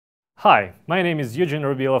Hi, my name is Eugene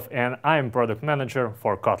Rubilov and I am Product Manager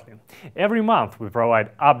for Kotlin. Every month we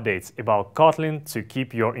provide updates about Kotlin to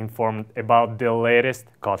keep you informed about the latest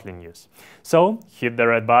Kotlin news. So hit the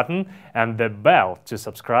red button and the bell to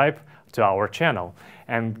subscribe to our channel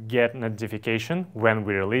and get notification when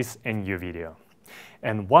we release a new video.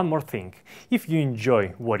 And one more thing, if you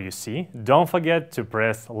enjoy what you see, don't forget to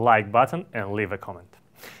press like button and leave a comment.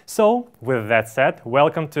 So, with that said,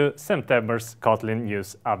 welcome to September's Kotlin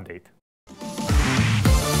News Update.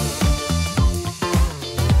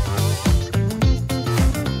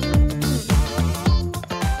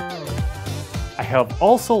 I have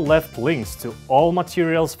also left links to all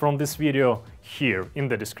materials from this video here in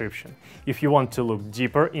the description, if you want to look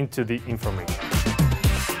deeper into the information.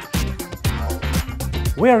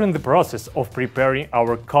 We are in the process of preparing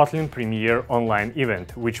our Kotlin Premiere online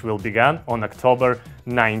event, which will begin on October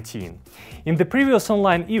 19. In the previous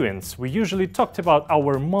online events, we usually talked about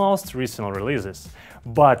our most recent releases,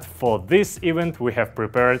 but for this event we have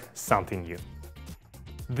prepared something new.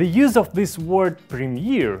 The use of this word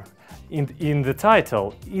premiere in the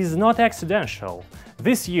title is not accidental.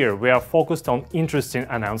 This year we are focused on interesting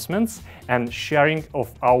announcements and sharing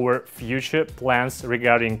of our future plans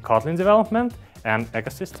regarding Kotlin development and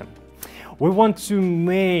ecosystem. We want to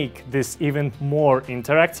make this event more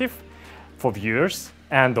interactive for viewers,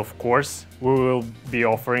 and of course we will be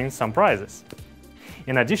offering some prizes.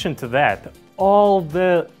 In addition to that, all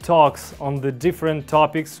the talks on the different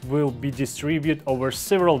topics will be distributed over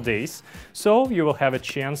several days, so you will have a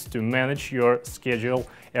chance to manage your schedule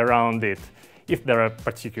around it if there are a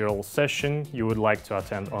particular session you would like to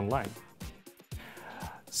attend online.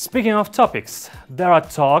 Speaking of topics, there are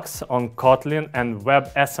talks on Kotlin and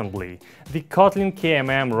WebAssembly, the Kotlin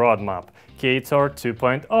KMM roadmap, Ktor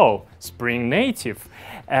 2.0, Spring Native,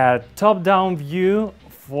 a top-down view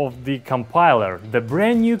of the compiler, the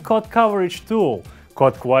brand new code coverage tool,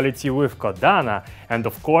 code quality with Kodana, and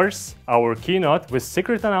of course, our keynote with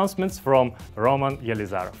secret announcements from Roman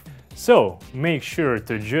Yelizarov. So, make sure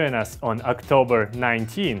to join us on October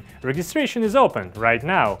 19. Registration is open right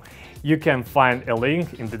now. You can find a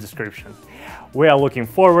link in the description. We are looking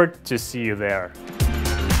forward to see you there.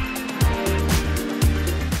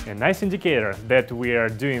 A nice indicator that we are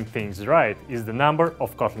doing things right is the number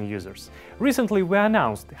of Kotlin users. Recently we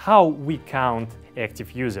announced how we count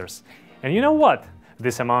active users. And you know what?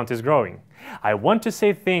 This amount is growing. I want to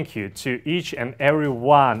say thank you to each and every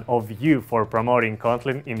one of you for promoting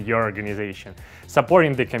Kotlin in your organization,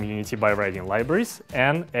 supporting the community by writing libraries,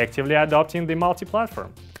 and actively adopting the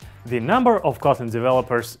multi-platform. The number of Kotlin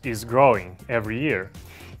developers is growing every year.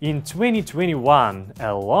 In 2021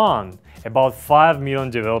 alone, about 5 million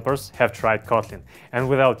developers have tried Kotlin, and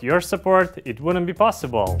without your support, it wouldn't be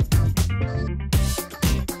possible.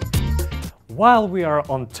 While we are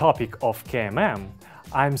on topic of KMM,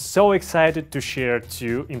 I'm so excited to share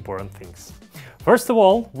two important things. First of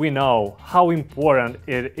all, we know how important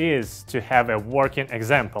it is to have working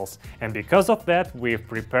examples, and because of that, we've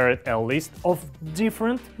prepared a list of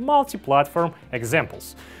different multi-platform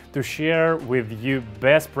examples to share with you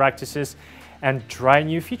best practices and try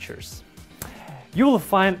new features. You will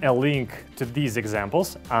find a link to these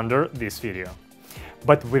examples under this video.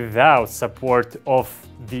 But without support of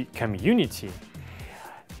the community,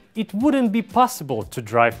 it wouldn't be possible to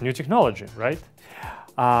drive new technology, right?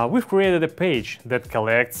 We've created a page that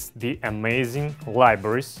collects the amazing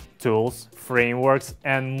libraries, tools, frameworks,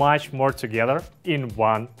 and much more together in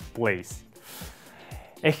one place.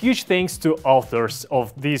 A huge thanks to authors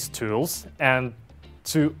of these tools and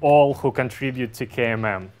to all who contribute to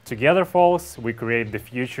KMM. Together, folks, we create the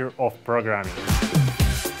future of programming.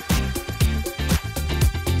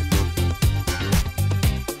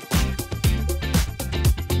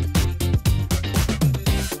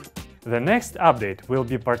 The next update will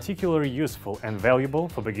be particularly useful and valuable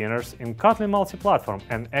for beginners in Kotlin multi-platform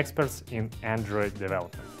and experts in Android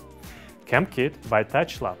development. KaMP Kit by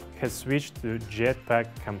TouchLab has switched to Jetpack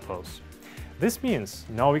Compose. This means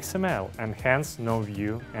no XML and hence no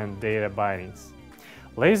view and data bindings.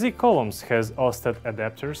 Lazy Columns has hosted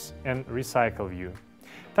adapters and recycle view.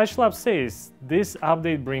 TouchLab says this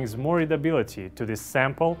update brings more readability to this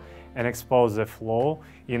sample and expose the flaw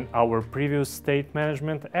in our previous state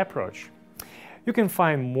management approach. You can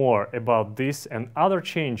find more about this and other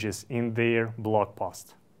changes in their blog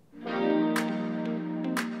post.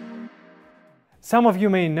 Some of you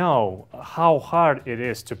may know how hard it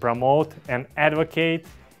is to promote and advocate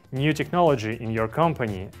new technology in your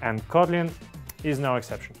company, and Kotlin is no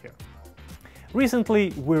exception here.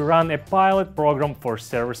 Recently, we ran a pilot program for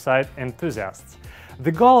server-side enthusiasts.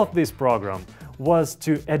 The goal of this program was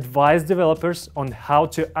to advise developers on how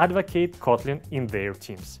to advocate Kotlin in their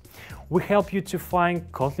teams. We help you to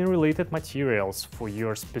find Kotlin-related materials for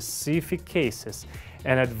your specific cases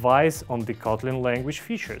and advice on the Kotlin language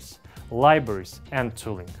features, libraries, and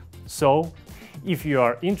tooling. So, if you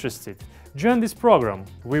are interested, join this program.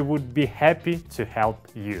 We would be happy to help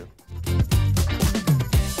you.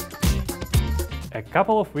 A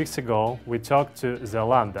couple of weeks ago, we talked to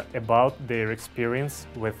Zalando about their experience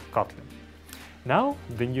with Kotlin. Now,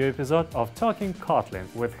 the new episode of Talking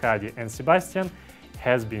Kotlin with Hadi and Sebastian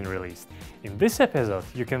has been released. In this episode,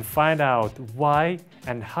 you can find out why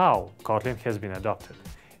and how Kotlin has been adopted,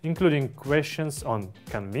 including questions on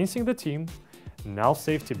convincing the team, null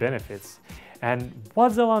safety benefits, and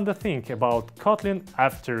what Zalando think about Kotlin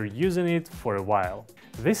after using it for a while.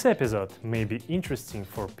 This episode may be interesting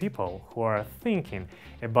for people who are thinking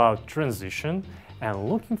about transition and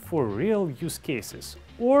looking for real use cases,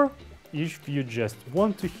 or if you just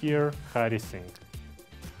want to hear Hadi sing.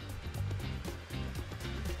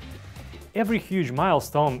 Every huge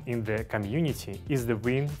milestone in the community is the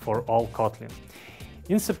win for all Kotlin.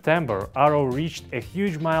 In September, Arrow reached a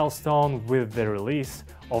huge milestone with the release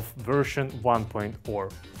of version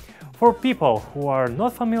 1.0. For people who are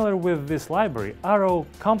not familiar with this library, Arrow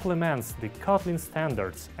complements the Kotlin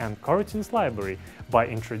standards and coroutines library by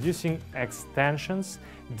introducing extensions,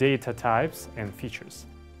 data types, and features.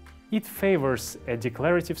 It favors a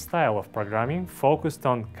declarative style of programming focused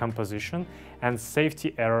on composition and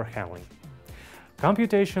safety error handling.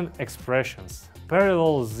 Computation expressions,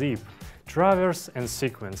 parallel zip, traverse and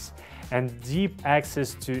sequence, and deep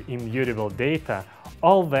access to immutable data,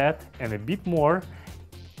 all that and a bit more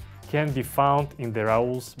can be found in the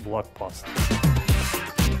Raul's blog post.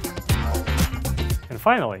 And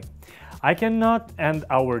finally, I cannot end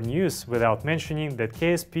our news without mentioning that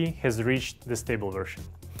KSP has reached the stable version.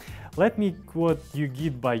 Let me quote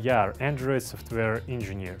Yugit Bayar, Android software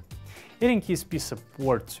engineer. Adding KSP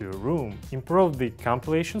support to Room improved the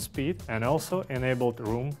compilation speed and also enabled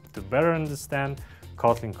Room to better understand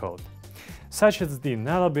Kotlin code, such as the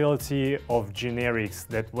nullability of generics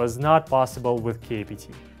that was not possible with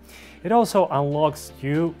KPT. It also unlocks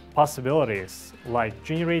new possibilities, like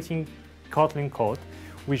generating Kotlin code,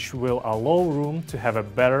 which will allow Room to have a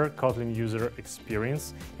better Kotlin user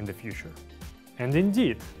experience in the future. And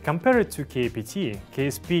indeed, compared to KPT,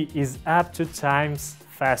 KSP is up to times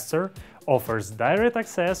faster, offers direct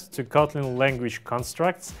access to Kotlin language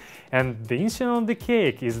constructs, and the icing on the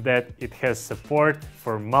cake is that it has support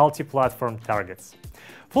for multi-platform targets.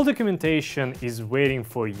 Full documentation is waiting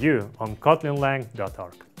for you on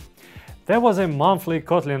kotlinlang.org. That was a monthly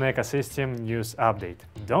Kotlin ecosystem news update.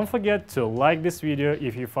 Don't forget to like this video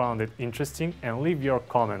if you found it interesting and leave your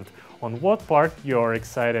comment on what part you are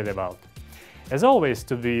excited about. As always,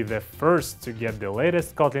 to be the first to get the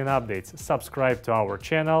latest Kotlin updates, subscribe to our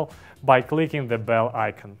channel by clicking the bell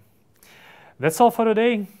icon. That's all for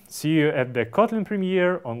today. See you at the Kotlin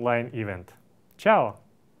Premiere online event. Ciao!